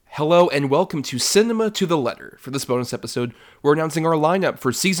Hello and welcome to Cinema to the Letter. For this bonus episode, we're announcing our lineup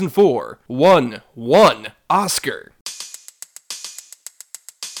for Season 4, 1 Oscar.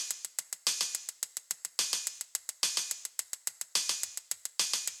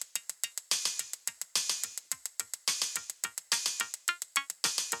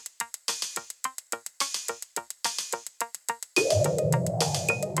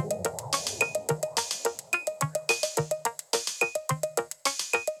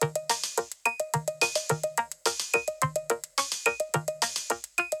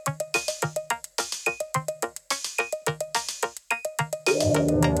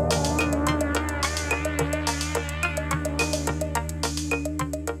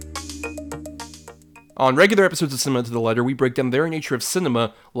 On regular episodes of Cinema to the Letter, we break down the very nature of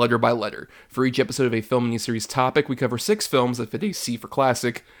cinema, letter by letter. For each episode of a film miniseries topic, we cover 6 films that fit a C for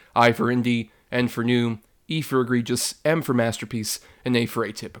classic, I for indie, N for new, E for egregious, M for masterpiece, and A for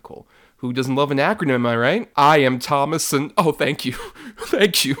atypical. Who doesn't love an acronym, am I right? I am Thomas, and oh, thank you.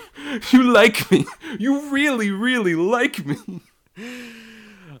 Thank you. You like me. You really, really like me.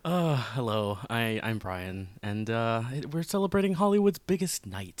 Hello, I'm Brian, and we're celebrating Hollywood's biggest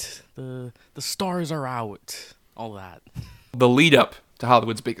night. The stars are out, all that. The lead up to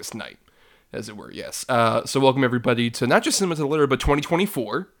Hollywood's biggest night, as it were, yes. So welcome everybody to not just Cinema to the Letter, but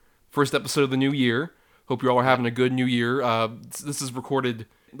 2024, first episode of the new year. Hope you all are having a good new year. This is recorded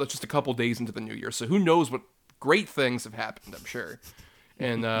just a couple days into the new year, so who knows what great things have happened, I'm sure,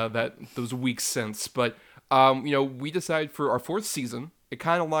 and those weeks since. But, we decided for our 4th season, it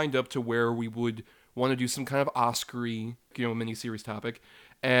kind of lined up to where we would want to do some kind of Oscar-y, mini-series topic.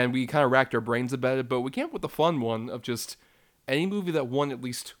 And we kind of racked our brains about it, but we came up with the fun one of just any movie that won at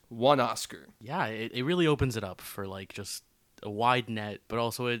least one Oscar. Yeah, it really opens it up for, just a wide net, but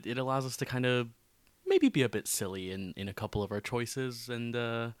also it allows us to kind of maybe be a bit silly in a couple of our choices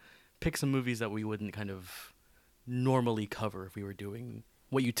and pick some movies that we wouldn't kind of normally cover if we were doing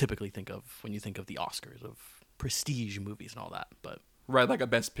what you typically think of when you think of the Oscars, of prestige movies and all that, but... Right, like a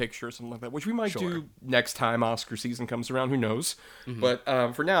Best Picture or something like that, which we might do next time Oscar season comes around, who knows. Mm-hmm. But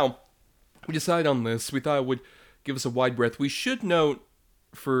for now, we decided on this. We thought it would give us a wide breadth. We should note,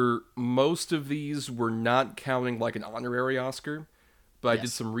 for most of these, we're not counting like an honorary Oscar, but I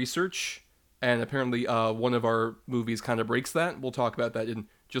did some research, and apparently one of our movies kind of breaks that. We'll talk about that in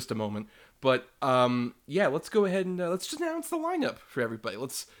just a moment. But let's go ahead and let's just announce the lineup for everybody.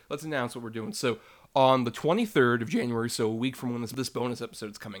 Let's announce what we're doing. So, on the 23rd of January, so a week from when this bonus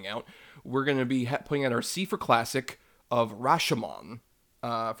episode is coming out, we're going to be putting out our C for Classic of Rashomon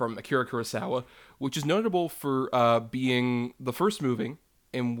from Akira Kurosawa, which is notable for being the first movie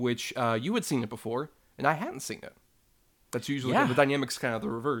in which you had seen it before, and I hadn't seen it. That's usually the dynamic's kind of the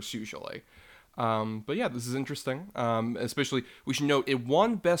reverse, usually. But yeah, this is interesting. Especially, we should note, it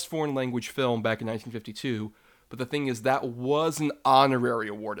won Best Foreign Language Film back in 1952, but the thing is, that was an honorary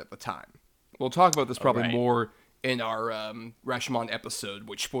award at the time. We'll talk about this probably more in our Rashomon episode,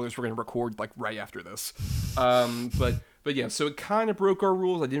 which, spoilers, we're going to record right after this. But yeah, so it kind of broke our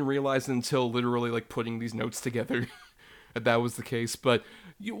rules. I didn't realize it until literally putting these notes together that was the case. But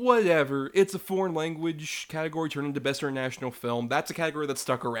whatever. It's a foreign language category turned into Best International Film. That's a category that's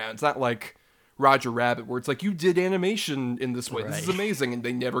stuck around. It's not like Roger Rabbit, where it's like, you did animation in this way. Right. This is amazing. And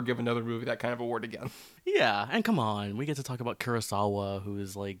they never give another movie that kind of award again. Yeah, and come on. We get to talk about Kurosawa, who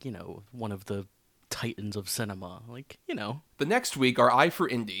is, one of the titans of cinema. The next week, our I for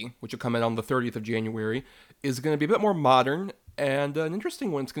Indie, which will come out on the 30th of January, is going to be a bit more modern, and an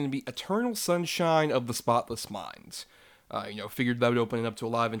interesting one. It's going to be Eternal Sunshine of the Spotless Mind. Figured that would open it up to a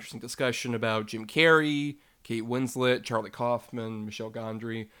lot of interesting discussion about Jim Carrey, Kate Winslet, Charlie Kaufman, Michel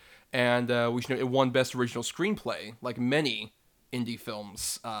Gondry. And we should know it won Best Original Screenplay, like many indie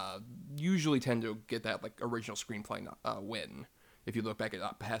films usually tend to get that original screenplay win, if you look back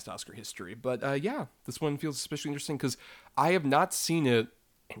at past Oscar history. But this one feels especially interesting because I have not seen it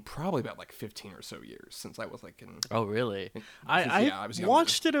in probably about 15 or so years since I was in... Oh, really? I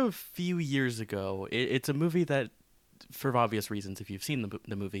watched it a few years ago. It's a movie that, for obvious reasons, if you've seen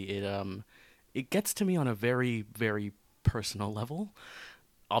the movie, it gets to me on a very, very personal level.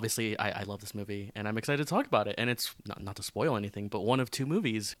 Obviously, I love this movie, and I'm excited to talk about it. And it's, not to spoil anything, but one of 2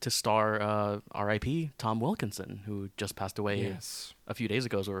 movies to star R.I.P. Tom Wilkinson, who just passed away a few days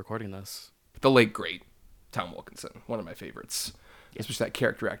ago as we're recording this. The late, great Tom Wilkinson, one of my favorites, especially that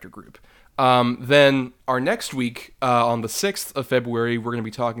character-actor group. Then our next week, on the 6th of February, we're going to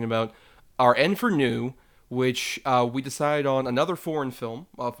be talking about our N for New, which we decided on another foreign film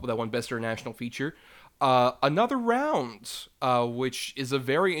that won Best International Feature. Another Round, which is a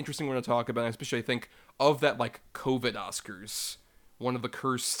very interesting one to talk about, especially I think of that COVID Oscars, one of the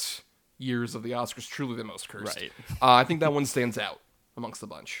cursed years of the Oscars, truly the most cursed. Right. I think that one stands out amongst the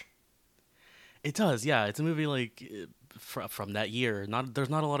bunch. It does, yeah. It's a movie like from that year. There's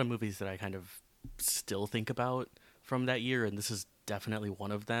not a lot of movies that I kind of still think about from that year, and this is definitely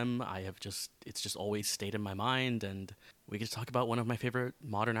one of them. It's just always stayed in my mind, and we get to talk about one of my favorite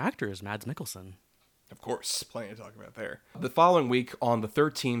modern actors, Mads Mikkelsen. Of course, plenty to talk about there. The following week, on the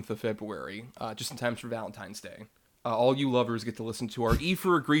 13th of February, just in time for Valentine's Day, all you lovers get to listen to our E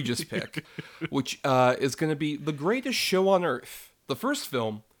for Egregious pick, which is going to be The Greatest Show on Earth, the first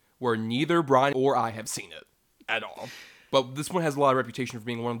film where neither Brian or I have seen it at all. But this one has a lot of reputation for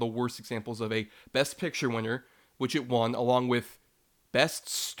being one of the worst examples of a Best Picture winner, which it won, along with Best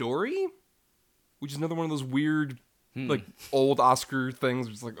Story, which is another one of those weird, like, old Oscar things.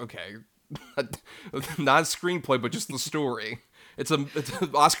 It's like, okay, not a screenplay, but just the story. It's an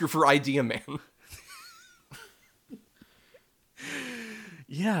Oscar for Idea Man.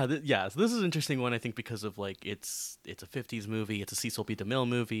 Yeah, so this is an interesting one, I think, because of, like, it's a 50s movie, it's a Cecil B. DeMille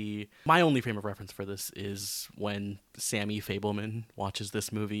movie. My only frame of reference for this is when Sammy Fabelman watches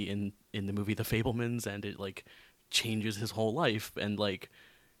this movie in the movie The Fabelmans, and it, like, changes his whole life, and, like,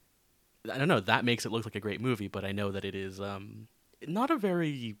 I don't know, that makes it look like a great movie, but I know that it is not a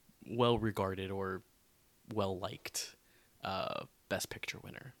very well-regarded or well-liked Best Picture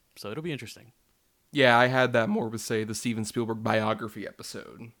winner. So it'll be interesting. Yeah, I had that more with, say, the Steven Spielberg biography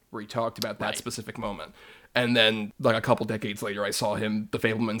episode, where he talked about that specific moment. And then, like, a couple decades later, I saw him, The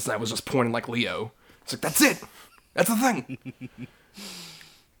Fabelmans, and I was just pointing like Leo. It's like, that's it! That's the thing!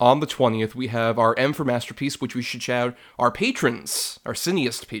 On the 20th, we have our M for Masterpiece, which we should shout our patrons, our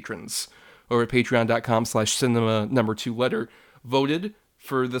cineast patrons, over at patreon.com/cinema2letter, voted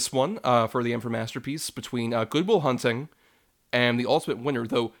for this one, for the M for Masterpiece, between Good Will Hunting and the ultimate winner,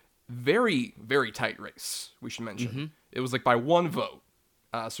 though very, very tight race, we should mention. Mm-hmm. It was like by one vote.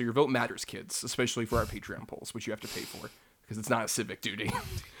 So your vote matters, kids, especially for our Patreon polls, which you have to pay for, because it's not a civic duty.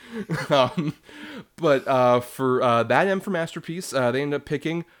 But for that M for Masterpiece, they ended up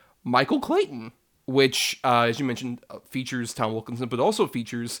picking Michael Clayton, which, as you mentioned, features Tom Wilkinson, but also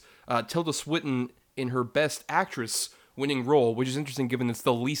features Tilda Swinton in her Best Actress winning role, which is interesting given it's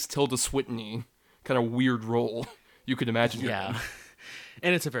the least Tilda Swinton-y kind of weird role you could imagine. Yeah.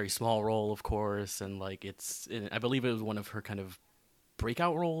 And it's a very small role, of course, and, like, I believe it was one of her kind of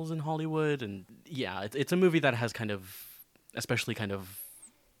breakout roles in Hollywood, and yeah, it's a movie that has kind of, especially kind of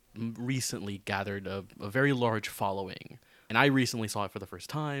recently gathered a very large following, and I recently saw it for the first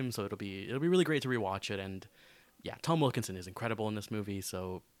time, so it'll be really great to rewatch it, and yeah, Tom Wilkinson is incredible in this movie,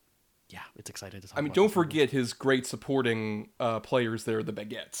 so yeah, it's exciting to talk about. I mean, don't forget his great supporting players there, the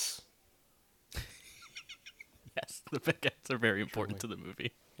Baguettes. Yes, the Baguettes are very important to the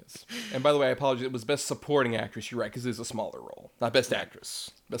movie. Yes. And by the way, I apologize. It was Best Supporting Actress. You're right, because it is a smaller role. Not Best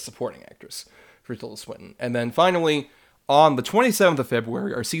Actress. Best Supporting Actress for Tilda Swinton. And then finally, on the 27th of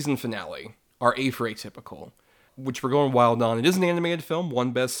February, our season finale, our A for Atypical, which we're going wild on. It is an animated film,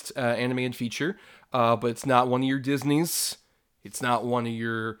 one Best Animated Feature, but it's not one of your Disneys. It's not one of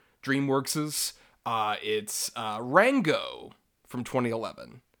your DreamWorkses. It's Rango from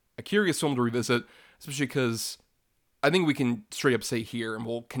 2011. A curious film to revisit, especially because I think we can straight up say here, and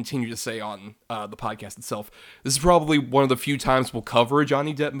we'll continue to say on the podcast itself, this is probably one of the few times we'll cover a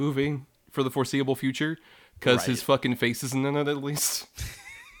Johnny Depp movie for the foreseeable future, because his fucking face isn't in it, at least.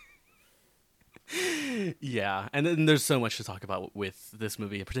 Yeah, and then there's so much to talk about with this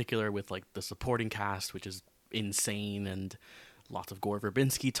movie in particular, with, like, the supporting cast, which is insane, and lots of Gore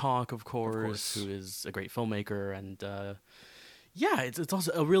Verbinski talk, of course, who is a great filmmaker, and yeah, it's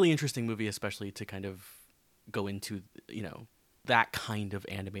also a really interesting movie, especially to kind of go into, you know, that kind of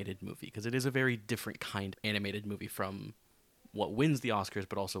animated movie, because it is a very different kind of animated movie from what wins the Oscars,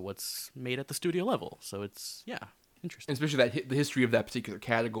 but also what's made at the studio level. So it's, yeah, interesting. And especially the history of that particular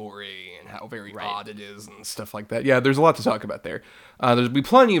category and how very odd it is and stuff like that. Yeah, there's a lot to talk about there. There'll be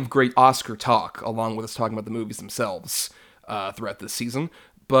plenty of great Oscar talk, along with us talking about the movies themselves throughout this season.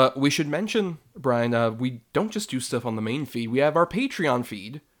 But we should mention, Brian, we don't just do stuff on the main feed. We have our Patreon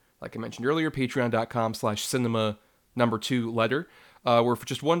feed, like I mentioned earlier, patreon.com/cinema2letter, where for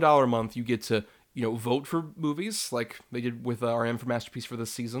just $1 a month, you get to, you know, vote for movies like they did with our M for Masterpiece for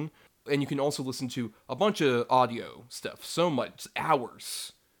this season. And you can also listen to a bunch of audio stuff, so much,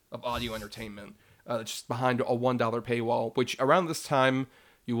 hours of audio entertainment, just behind a $1 paywall, which around this time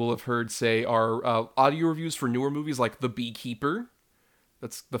you will have heard, say, our audio reviews for newer movies like The Beekeeper.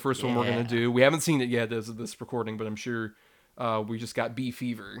 That's the first one we're going to do. We haven't seen it yet as of this recording, but I'm sure we just got bee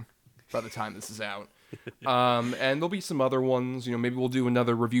fever by the time this is out. And there'll be some other ones. You know, maybe we'll do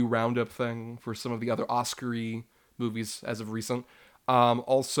another review roundup thing for some of the other Oscar-y movies as of recent.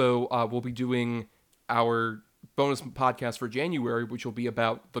 Also, we'll be doing our bonus podcast for January, which will be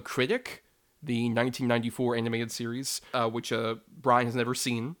about The Critic, the 1994 animated series, which Brian has never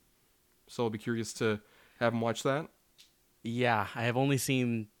seen. So I'll be curious to have him watch that. Yeah, I have only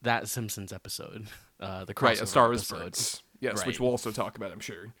seen that Simpsons episode, the crossover right, A Star Is episode. Born. Yes, right. Which we'll also talk about, I'm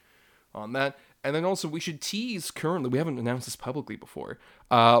sure, on that. And then also we should tease currently, we haven't announced this publicly before,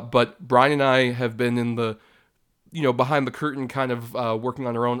 but Brian and I have been in the, behind the curtain kind of working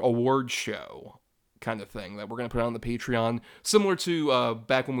on our own award show kind of thing that we're going to put on the Patreon. Similar to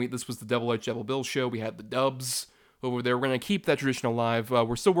back when this was the Double Edge Double Bill show, we had the dubs over there. We're going to keep that tradition alive.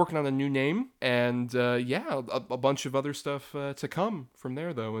 We're still working on a new name, and a bunch of other stuff to come from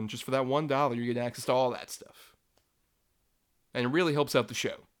there, though. And just for that $1, you get access to all that stuff. And it really helps out the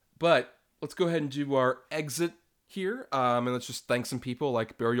show. But let's go ahead and do our exit here, and let's just thank some people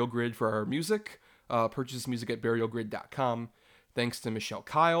like Burial Grid for our music. Purchase music at burialgrid.com. Thanks to Michelle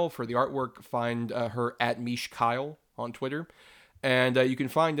Kyle for the artwork. Find her at Mish Kyle on Twitter. And you can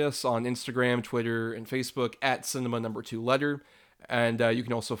find us on Instagram, Twitter, and Facebook at cinema2letter. And you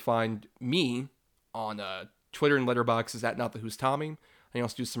can also find me on Twitter and Letterboxd at Not The Who's Tommy. I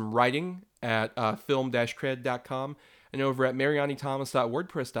also do some writing at film-cred.com and over at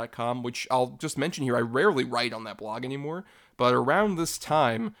marianithomas.wordpress.com, which I'll just mention here. I rarely write on that blog anymore, but around this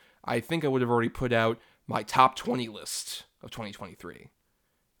time, I think I would have already put out my top 20 list of 2023.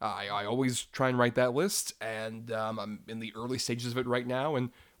 I always try and write that list, and I'm in the early stages of it right now,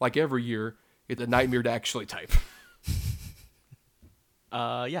 and like every year, it's a nightmare to actually type.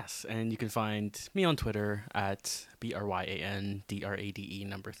 Yes, and you can find me on Twitter at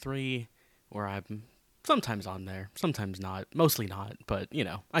BRYANDRADE3, where I'm sometimes on there, sometimes not, mostly not, but,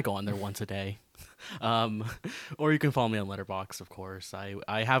 I go on there once a day. Or you can follow me on Letterboxd, of course.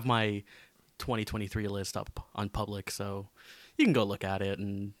 I have my 2023 list up on public, so you can go look at it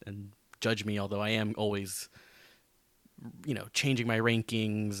and judge me, although I am always, changing my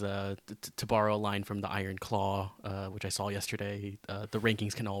rankings. To borrow a line from the Iron Claw, which I saw yesterday, the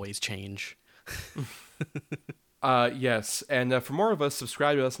rankings can always change. Yes, and for more of us,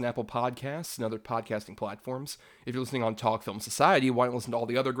 subscribe to us on Apple Podcasts and other podcasting platforms. If you're listening on Talk Film Society, why not listen to all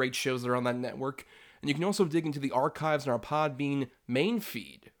the other great shows that are on that network? And you can also dig into the archives in our Podbean main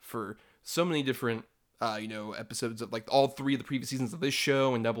feed for so many different, episodes of like all 3 of the previous seasons of this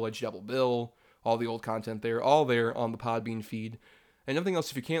show and Double Edge Double Bill, all the old content there, all there on the Podbean feed. And nothing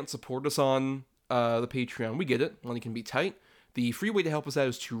else, if you can't support us on the Patreon, we get it, money can be tight. The free way to help us out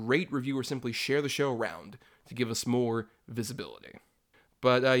is to rate, review, or simply share the show around to give us more visibility.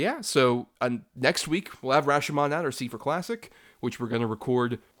 But so next week we'll have Rashomon out, our C for Classic, which we're going to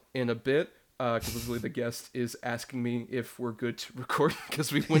record in a bit. Because literally the guest is asking me if we're good to record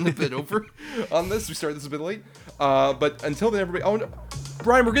because we went a bit over on this. We started this a bit late. But until then, everybody... Oh, no.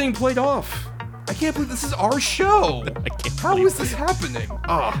 Brian, we're getting played off. I can't believe this is our show. How is this happening?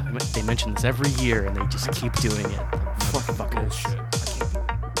 They mention this every year and they just keep doing it. Fucking bullshit.